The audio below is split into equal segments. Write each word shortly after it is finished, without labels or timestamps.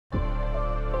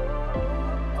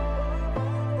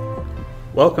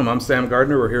Welcome, I'm Sam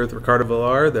Gardner. We're here with Ricardo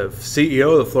Villar, the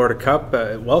CEO of the Florida Cup.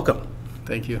 Welcome.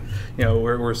 Thank you. You know,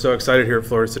 we're so excited here at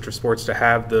Florida Citrus Sports to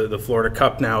have the Florida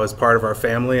Cup now as part of our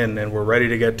family, and we're ready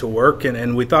to get to work.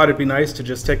 And we thought it'd be nice to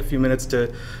just take a few minutes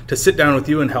to sit down with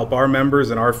you and help our members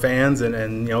and our fans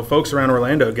and you know, folks around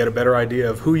Orlando get a better idea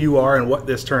of who you are and what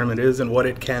this tournament is and what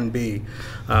it can be.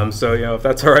 So, you know, if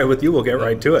that's all right with you, we'll get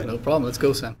right to it. No problem. Let's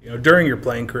go, Sam. You know, during your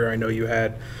playing career, I know you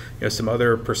had some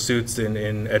other pursuits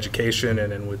in education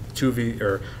and with 2V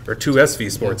or 2SV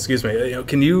sports. Excuse me. You know,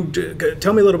 can you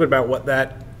tell me a little bit about what that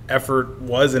effort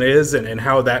was and is, and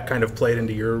how that kind of played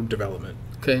into your development?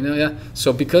 Okay. No, yeah.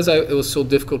 So because it was so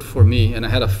difficult for me, and I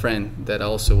had a friend that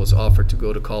also was offered to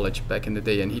go to college back in the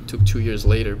day, and he took 2 years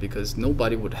later because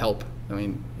nobody would help. I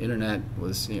mean, internet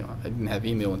was, you know, I didn't have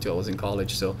email until I was in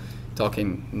college, so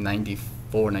talking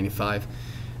 94, 95,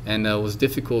 and it was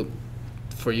difficult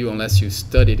for you unless you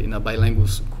studied in a bilingual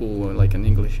school or like an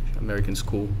English American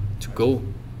school to go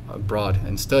abroad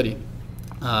and study.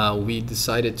 We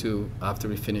decided to, after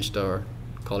we finished our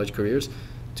college careers,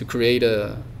 to create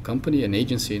a company, an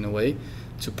agency in a way,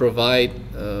 to provide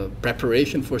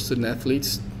preparation for student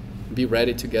athletes, be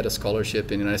ready to get a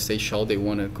scholarship in the United States should they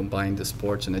want to combine the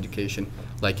sports and education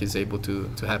like is able to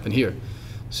happen here.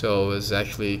 So it was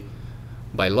actually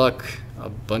by luck, a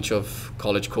bunch of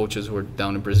college coaches were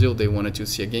down in Brazil. They wanted to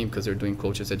see a game because they're doing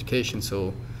coaches education.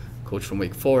 So coach from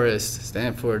Wake Forest,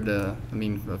 Stanford,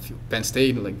 Penn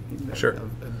State, like sure.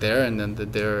 There, and then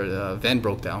their van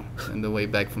broke down on the way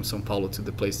back from São Paulo to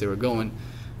the place they were going.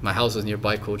 My house was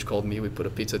nearby. Coach called me. We put a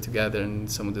pizza together, and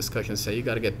some discussions say, you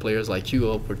got to get players like you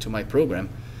over to my program.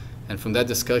 And from that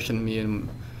discussion, me and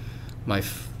my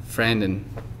friend and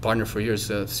partner for years,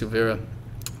 Silveira,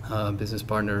 business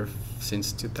partner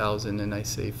since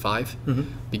 2005,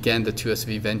 began the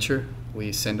 2SV venture.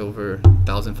 We send over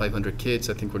 1,500 kids.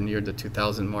 I think we're near the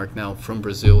 2,000 mark now from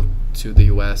Brazil to the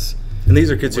U.S. And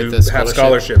these are kids who have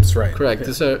scholarships, right? Correct. Yeah.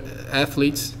 These are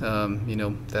athletes, you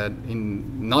know, that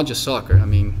in not just soccer. I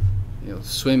mean, you know,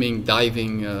 swimming,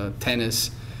 diving, tennis,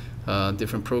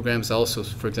 different programs. Also,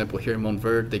 for example, here in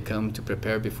Montverde, they come to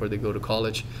prepare before they go to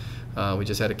college. We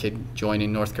just had a kid join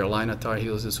in North Carolina Tar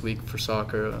Heels this week for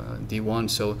soccer, D1.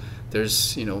 So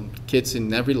there's, you know, kids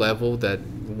in every level that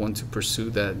want to pursue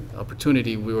that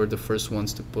opportunity. We were the first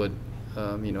ones to put,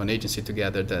 you know, an agency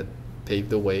together that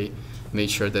paved the way,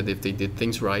 made sure that if they did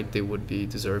things right, they would be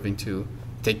deserving to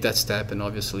take that step and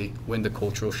obviously win the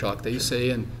cultural shock that you say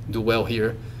and do well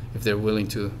here if they're willing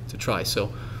to try.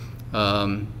 So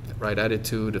right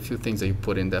attitude, a few things that you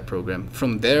put in that program.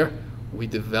 From there, we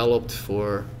developed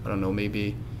for, I don't know,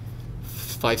 maybe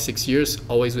 5-6 years,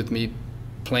 always with me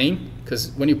playing.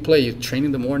 Because when you play, you train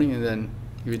in the morning and then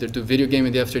you either do video game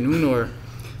in the afternoon or...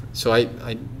 So I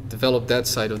developed that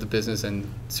side of the business, and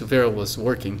Silveira was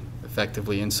working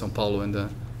effectively in São Paulo in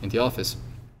the office.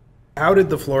 How did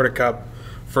the Florida Cup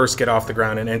first get off the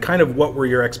ground, and kind of what were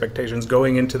your expectations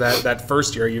going into that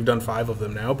first year? You've done 5 of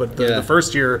them now, but the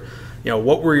first year, you know,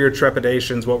 what were your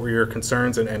trepidations, what were your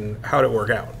concerns, and how did it work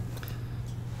out?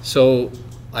 So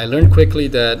I learned quickly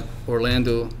that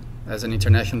Orlando, as an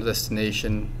international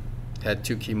destination, had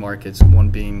 2 key markets, one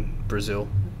being Brazil,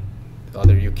 the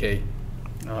other UK.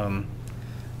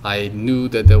 I knew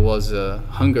that there was a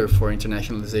hunger for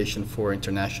internationalization for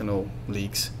international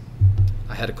leagues.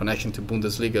 I had a connection to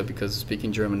Bundesliga because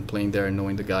speaking German, playing there and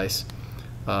knowing the guys.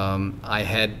 I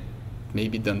had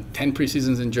maybe done 10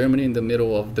 preseasons in Germany in the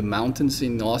middle of the mountains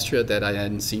in Austria that I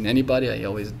hadn't seen anybody. I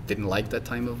always didn't like that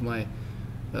time of my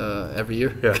every year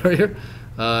career.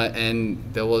 And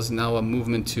there was now a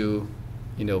movement to,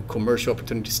 you know, commercial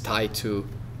opportunities tied to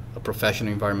a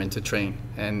professional environment to train,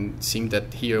 and it seemed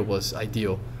that here was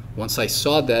ideal. Once I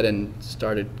saw that and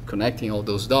started connecting all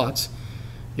those dots,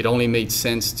 it only made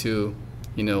sense to,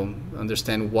 you know,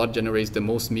 understand what generates the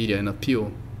most media and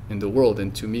appeal in the world.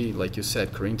 And to me, like you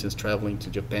said, Corinthians traveling to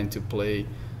Japan to play,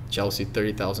 Chelsea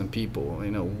 30,000 people,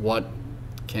 you know, what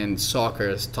can soccer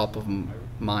as top of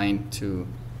mind to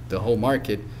the whole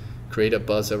market create a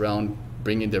buzz around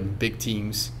bringing their big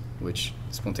teams, which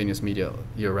spontaneous media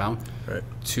year-round, right,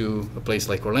 to a place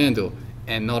like Orlando.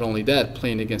 And not only that,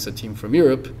 playing against a team from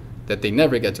Europe that they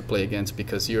never get to play against,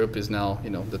 because Europe is now, you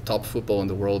know, the top football in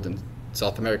the world, and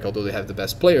South America, although they have the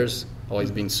best players,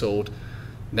 always being sold,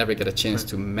 never get a chance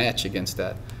to match against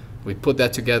that. We put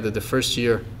that together the first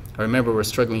year. I remember we're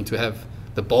struggling to have,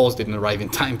 the balls didn't arrive in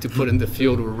time to put in the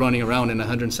field. We're running around in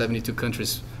 172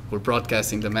 countries. We're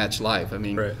broadcasting the match live. I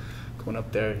mean, right, going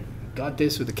up there, got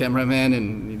this with the cameraman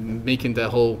and making that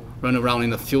whole run around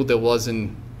in a field that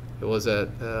wasn't, it was at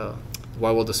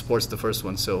Wild World of Sports, the first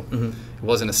one, so it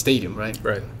wasn't a stadium, right?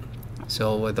 Right.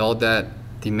 So with all that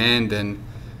demand and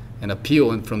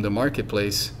appeal and from the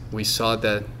marketplace, we saw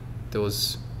that there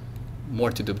was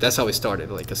more to do. That's how it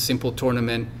started, like a simple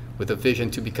tournament with a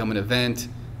vision to become an event.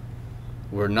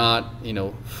 We're not,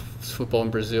 football in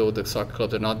Brazil, the soccer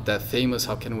clubs are not that famous.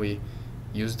 How can we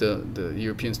use the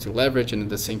Europeans to leverage, and at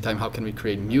the same time, how can we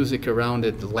create music around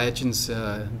it, the legends,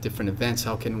 different events?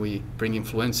 How can we bring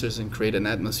influencers and create an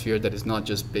atmosphere that is not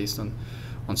just based on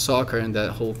soccer? And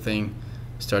that whole thing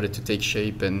started to take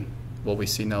shape, and what we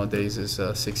see nowadays is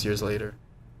 6 years later.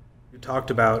 You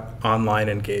talked about online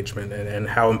engagement and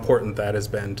how important that has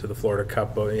been to the Florida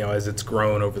Cup, as it's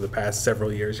grown over the past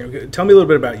several years. Tell me a little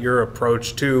bit about your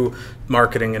approach to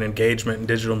marketing and engagement in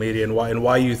digital media, and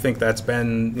why you think that's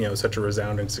been such a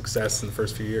resounding success in the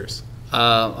first few years.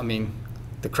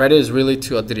 The credit is really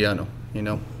to Adriano,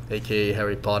 aka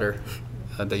Harry Potter,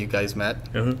 that you guys met,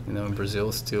 in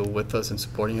Brazil, still with us and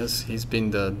supporting us. He's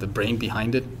been the brain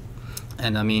behind it,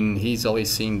 and he's always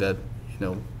seen that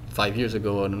 5 years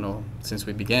ago, I don't know, since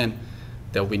we began,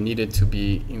 that we needed to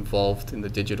be involved in the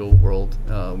digital world.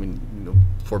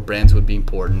 For brands would be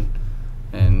important,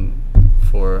 and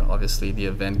for obviously the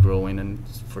event growing, and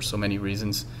for so many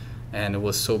reasons. And it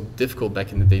was so difficult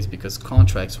back in the days because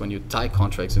contracts, when you tie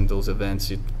contracts in those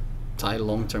events, you tie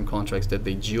long-term contracts that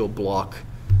they geo-block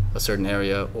a certain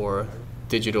area, or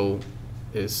digital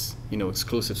is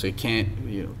exclusive, so you can't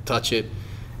touch it,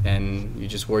 and you're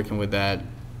just working with that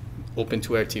open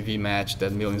to air TV match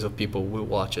that millions of people will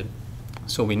watch it.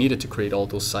 So we needed to create all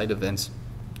those side events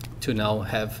to now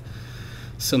have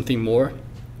something more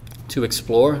to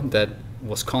explore that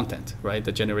was content, right?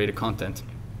 That generated content.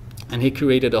 And he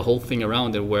created a whole thing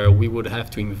around it where we would have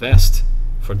to invest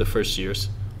for the first years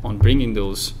on bringing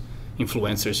those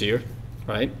influencers here,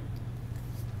 right?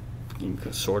 You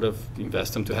can sort of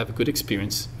invest them to have a good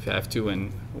experience if you have to,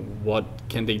 and what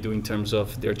can they do in terms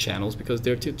of their channels, because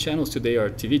their channels today are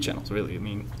TV channels, really.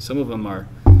 Some of them are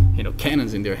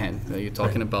cannons in their hand. You're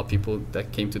talking about people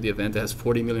that came to the event that has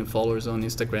 40 million followers on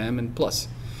Instagram and plus.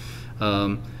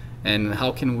 And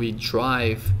how can we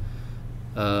drive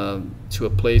to a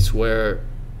place where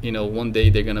one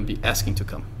day they're going to be asking to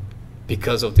come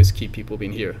because of these key people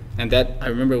being here? And that, I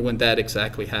remember when that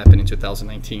exactly happened in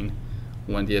 2019,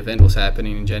 when the event was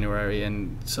happening in January,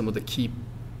 and some of the key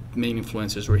main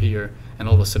influencers were here, and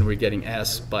all of a sudden we're getting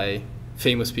asked by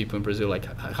famous people in Brazil, like,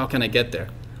 how can I get there?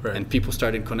 Right. And people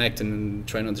started connecting and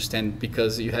trying to understand,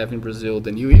 because you have in Brazil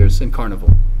the New Year's and Carnival,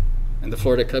 and the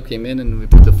Florida Cup came in, and we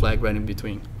put the flag right in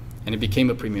between, and it became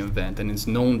a premium event, and it's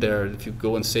known there. If you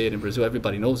go and say it in Brazil,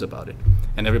 everybody knows about it,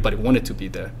 and everybody wanted to be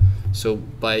there. So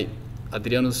by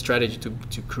Adriano's strategy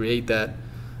to create that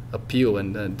appeal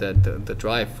and the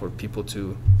drive for people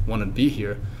to want to be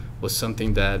here was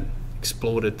something that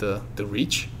exploded the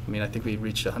reach. I think we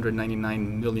reached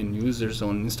 199 million users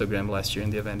on Instagram last year in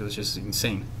the event. It was just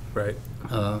insane. Right.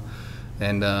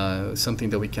 And something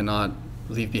that we cannot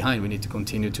leave behind. We need to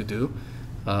continue to do.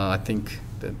 I think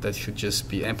that should just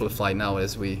be amplified now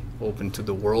as we open to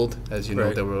the world, as you know,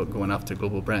 right, that we're going after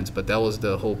global brands. But that was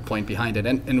the whole point behind it.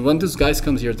 And when those guys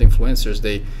come here, the influencers,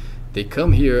 they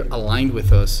come here aligned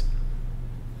with us,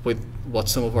 with what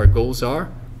some of our goals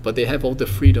are, but they have all the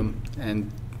freedom,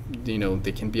 and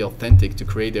they can be authentic to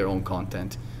create their own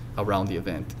content around the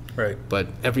event. Right. But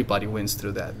everybody wins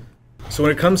through that. So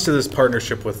when it comes to this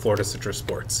partnership with Florida Citrus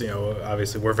Sports,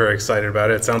 obviously we're very excited about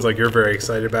it. It sounds like you're very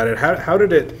excited about it. How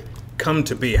did it come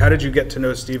to be? How did you get to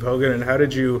know Steve Hogan, and how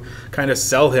did you kind of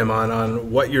sell him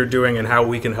on what you're doing and how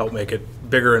we can help make it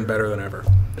bigger and better than ever?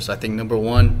 So I think number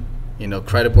one,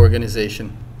 credible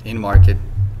organization in market.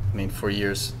 For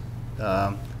years,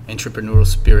 entrepreneurial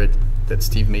spirit that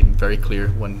Steve made very clear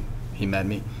when he met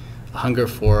me, a hunger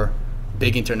for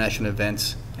big international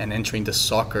events and entering the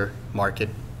soccer market,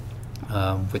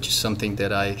 which is something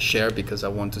that I share because I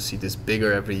want to see this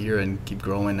bigger every year and keep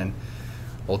growing, and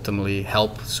ultimately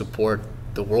help support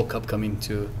the World Cup coming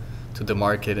to the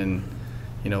market. And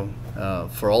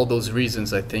for all those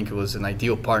reasons, I think it was an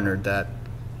ideal partner that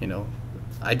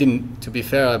I didn't, to be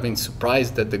fair, I've been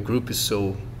surprised that the group is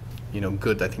so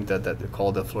good. I think that they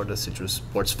call the Florida Citrus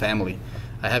Sports family.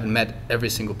 I haven't met every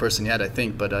single person yet, I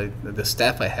think, but the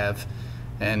staff I have,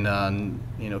 and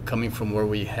coming from where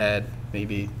we had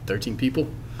maybe 13 people,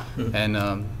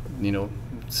 and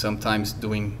sometimes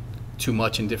doing too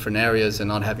much in different areas and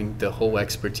not having the whole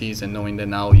expertise, and knowing that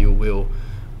now you will,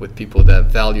 with people that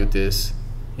value this,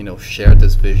 share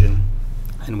this vision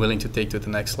and willing to take to the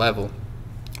next level.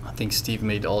 I think Steve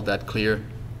made all that clear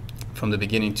from the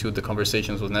beginning. To the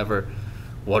conversations was never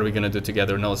what are we going to do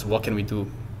together. No, it's what can we do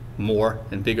more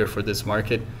and bigger for this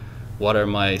market. What are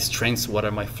my strengths? What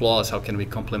are my flaws? How can we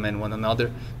complement one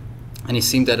another? and it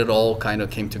seemed that it all kind of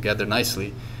came together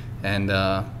nicely. And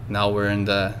now we're in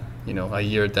the, a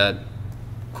year that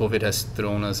COVID has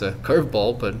thrown us a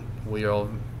curveball, but we are all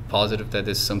positive that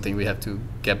it's something we have to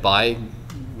get by,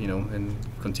 and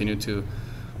continue to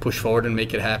push forward and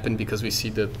make it happen, because we see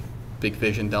the big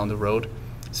vision down the road,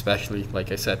 especially,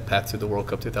 like I said, path to the World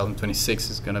Cup 2026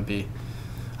 is going to be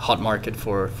a hot market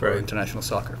for Right. international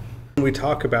soccer. When we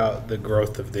talk about the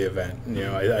growth of the event,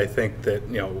 I think that,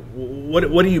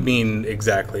 what do you mean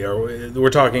exactly?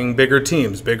 We're talking bigger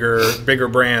teams, bigger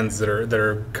brands that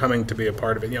are coming to be a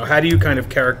part of it. How do you kind of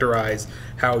characterize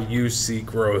how you see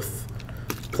growth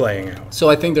playing out? So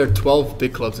I think there are 12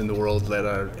 big clubs in the world that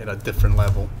are at a different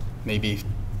level, maybe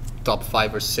top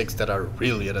 5 or 6 that are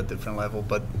really at a different level,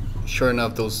 but sure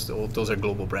enough, those are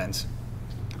global brands.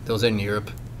 Those are in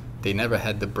Europe. They never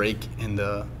had the break in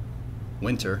the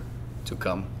winter to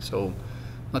come. So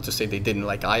not to say they didn't,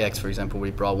 like Ajax, for example,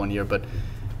 we brought one year, but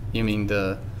you mean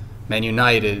the Man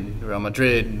United, Real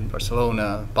Madrid,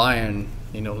 Barcelona, Bayern,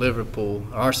 Liverpool,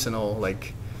 Arsenal,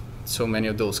 like so many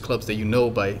of those clubs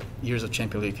that by years of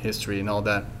Champions League history and all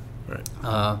that.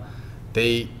 Right.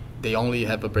 They only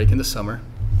have a break in the summer.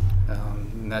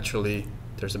 Naturally,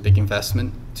 there's a big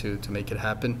investment to make it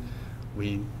happen.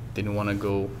 We didn't want to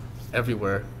go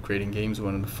everywhere creating games. We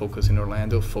wanted to focus in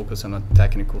Orlando, focus on a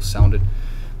technical sounded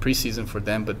preseason for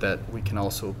them, but that we can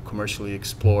also commercially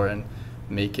explore and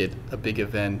make it a big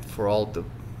event for all the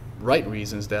right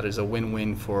reasons. That is a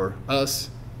win-win for us,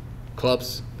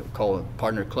 clubs, we call it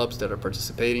partner clubs that are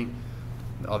participating,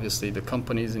 obviously the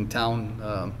companies in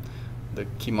town, the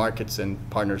key markets and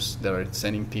partners that are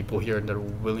sending people here that are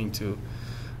willing to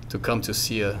come to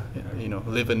see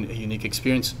live a unique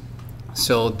experience.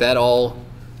 So that all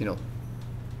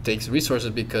takes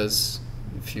resources, because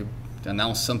if you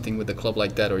announce something with a club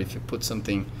like that, or if you put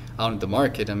something out in the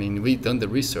market, we've done the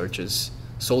research, is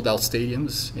sold out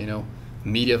stadiums,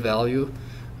 media value,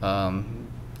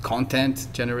 content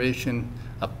generation,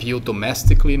 appeal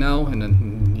domestically now, and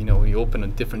then you open a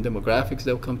different demographics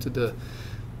that will come to the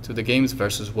games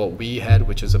versus what we had,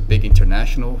 which is a big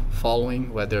international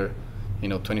following, whether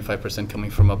 25%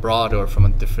 coming from abroad or from a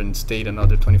different state,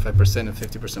 another 25% and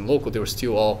 50% local. They were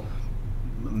still all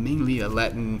mainly a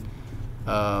Latin,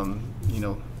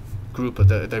 group,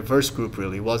 a diverse group.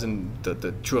 Really, it wasn't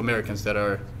the true Americans that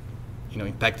are,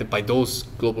 impacted by those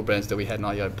global brands that we had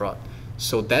not yet brought.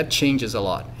 So that changes a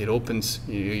lot. It opens.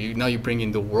 Now you bring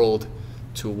in the world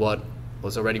to what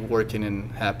was already working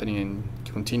and happening, and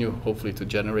continue hopefully to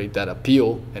generate that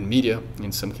appeal and media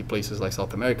in some key places like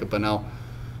South America. But now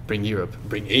bring Europe,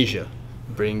 bring Asia,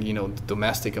 bring the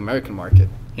domestic American market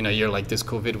in a year like this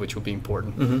COVID, which will be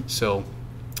important. Mm-hmm. So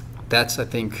that's, I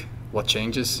think, what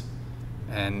changes,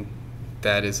 and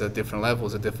that is a different level,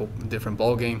 it's a different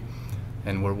ball game,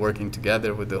 and we're working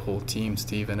together with the whole team,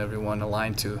 Steve and everyone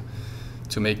aligned to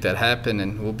make that happen.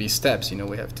 And it will be steps.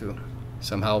 We have to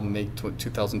somehow make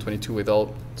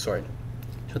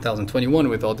 2021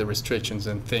 with all the restrictions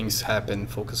and things happen,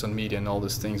 focus on media and all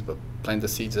those things, but plant the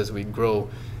seeds as we grow,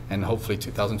 and hopefully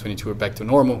 2022 we're back to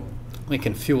normal. We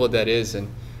can feel what that is, and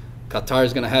Qatar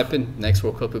is going to happen. Next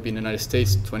World Cup will be in the United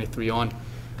States, 23 on.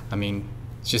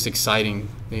 It's just exciting,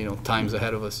 times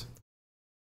ahead of us.